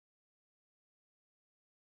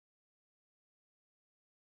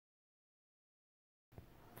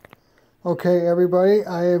Okay, everybody,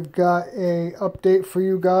 I have got a update for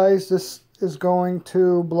you guys. This is going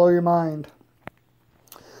to blow your mind.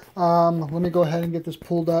 Let me go ahead and get this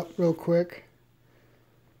pulled up real quick.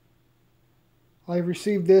 I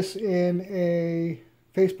received this in a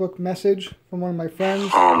Facebook message from one of my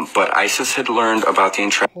friends. But ISIS had learned about the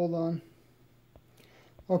entrapment. Hold on.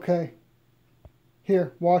 Okay.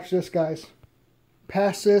 Here, watch this, guys.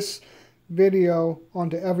 Pass this video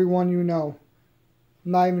on to everyone you know.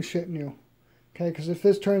 I'm not even shitting you. Okay, because if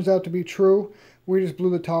this turns out to be true, we just blew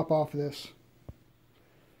the top off of this.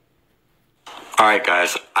 Alright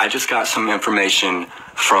guys, I just got some information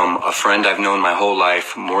from a friend I've known my whole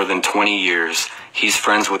life, more than 20 years. He's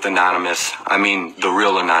friends with Anonymous. I mean, the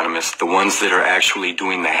real Anonymous, the ones that are actually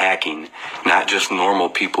doing the hacking, not just normal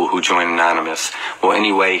people who join Anonymous. Well,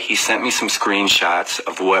 anyway, he sent me some screenshots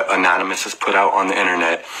of what Anonymous has put out on the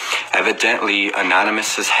internet. Evidently,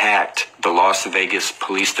 Anonymous has hacked the Las Vegas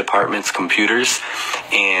Police Department's computers,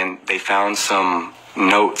 and they found some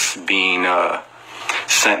notes being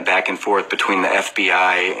sent back and forth between the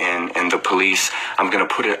FBI and the police. I'm going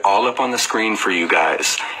to put it all up on the screen for you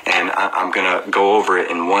guys, and I'm going to go over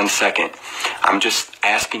it in 1 second. I'm just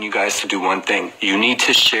asking you guys to do one thing. You need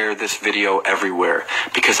to share this video everywhere,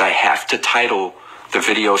 because I have to title the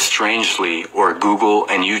video strangely, or Google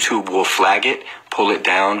and YouTube will flag it, pull it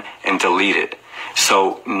down, and delete it.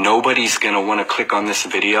 So nobody's going to want to click on this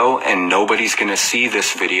video, and nobody's going to see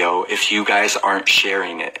this video if you guys aren't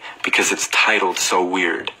sharing it, because it's titled so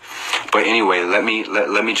weird. But anyway, let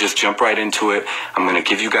me just jump right into it. I'm going to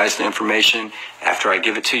give you guys the information. After I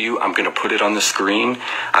give it to you, I'm going to put it on the screen.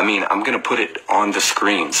 I'm going to put it on the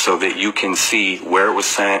screen so that you can see where it was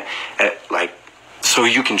sent, so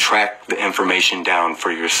you can track the information down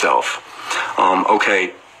for yourself.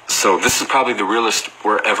 Okay, so this is probably the realest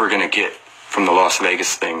we're ever going to get from the Las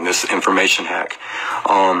Vegas thing, this information hack.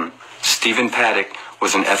 Stephen Paddock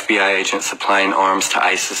was an FBI agent supplying arms to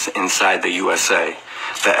ISIS inside the USA.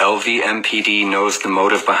 The LVMPD knows the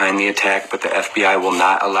motive behind the attack, but the FBI will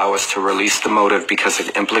not allow us to release the motive because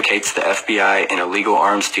it implicates the FBI in illegal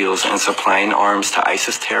arms deals and supplying arms to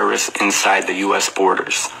ISIS terrorists inside the U.S.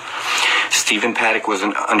 borders. Stephen Paddock was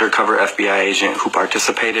an undercover FBI agent who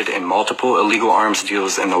participated in multiple illegal arms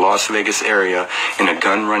deals in the Las Vegas area in a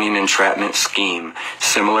gun-running entrapment scheme,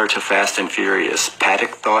 similar to Fast and Furious.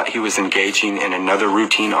 Paddock thought he was engaging in another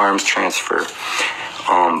routine arms transfer.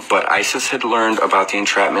 But ISIS had learned about the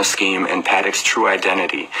entrapment scheme and Paddock's true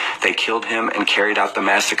identity. They killed him and carried out the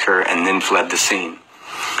massacre and then fled the scene.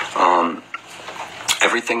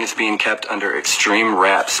 Everything is being kept under extreme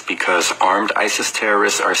wraps because armed ISIS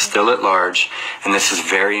terrorists are still at large, and this is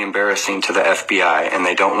very embarrassing to the FBI, and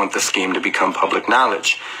they don't want the scheme to become public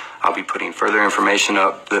knowledge. I'll be putting further information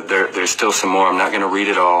up. There's still some more. I'm not going to read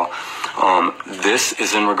it all. This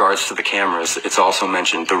is in regards to the cameras. It's also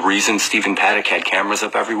mentioned the reason Stephen Paddock had cameras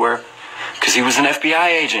up everywhere, because he was an FBI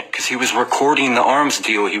agent, because he was recording the arms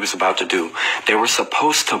deal he was about to do. They were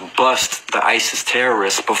supposed to bust the ISIS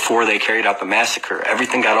terrorists before they carried out the massacre.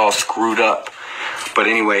 Everything got all screwed up. But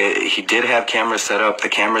anyway, he did have cameras set up. The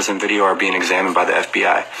cameras and video are being examined by the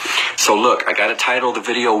FBI. So look, I got to title the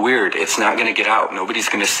video weird. It's not going to get out. Nobody's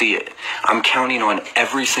going to see it. I'm counting on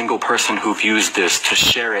every single person who views this to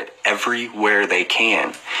share it everywhere they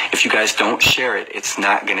can. If you guys don't share it, it's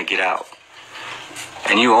not going to get out.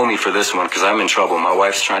 And you owe me for this one, because I'm in trouble. My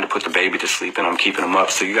wife's trying to put the baby to sleep, and I'm keeping him up.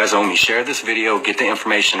 So you guys owe me. Share this video. Get the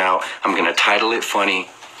information out. I'm going to title it funny.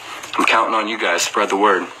 I'm counting on you guys. Spread the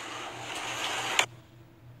word.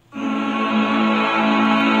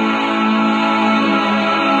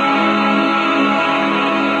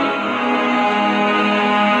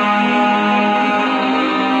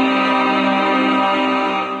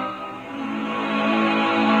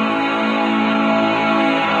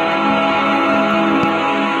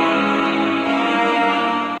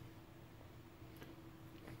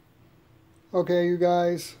 Okay, you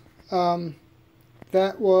guys,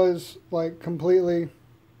 that was like completely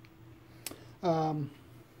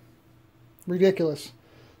ridiculous.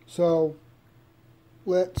 So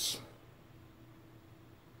let's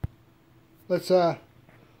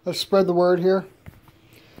spread the word here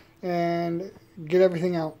and get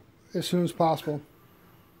everything out as soon as possible.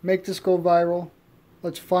 Make this go viral.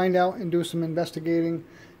 Let's find out and do some investigating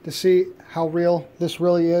to see how real this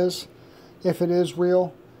really is, if it is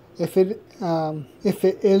real. If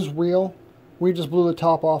it is real, we just blew the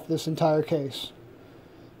top off this entire case.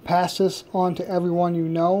 Pass this on to everyone you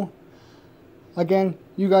know. Again,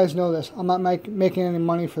 you guys know this. I'm not making any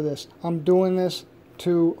money for this. I'm doing this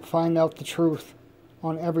to find out the truth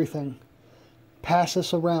on everything. Pass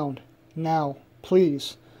this around now,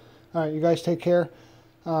 please. All right, you guys take care.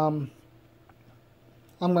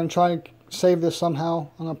 I'm going to try to save this somehow.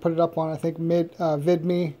 I'm going to put it up on, I think,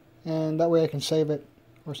 VidMe, and that way I can save it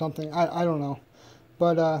or something. I don't know.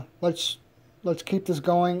 But let's keep this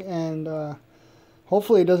going, and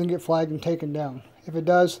hopefully it doesn't get flagged and taken down. If it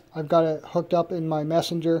does, I've got it hooked up in my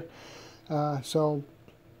messenger, so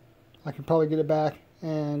I can probably get it back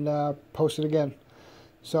and post it again.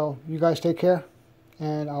 So you guys take care,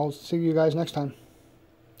 and I'll see you guys next time.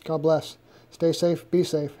 God bless. Stay safe, be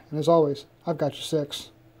safe, and as always, I've got your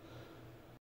 6.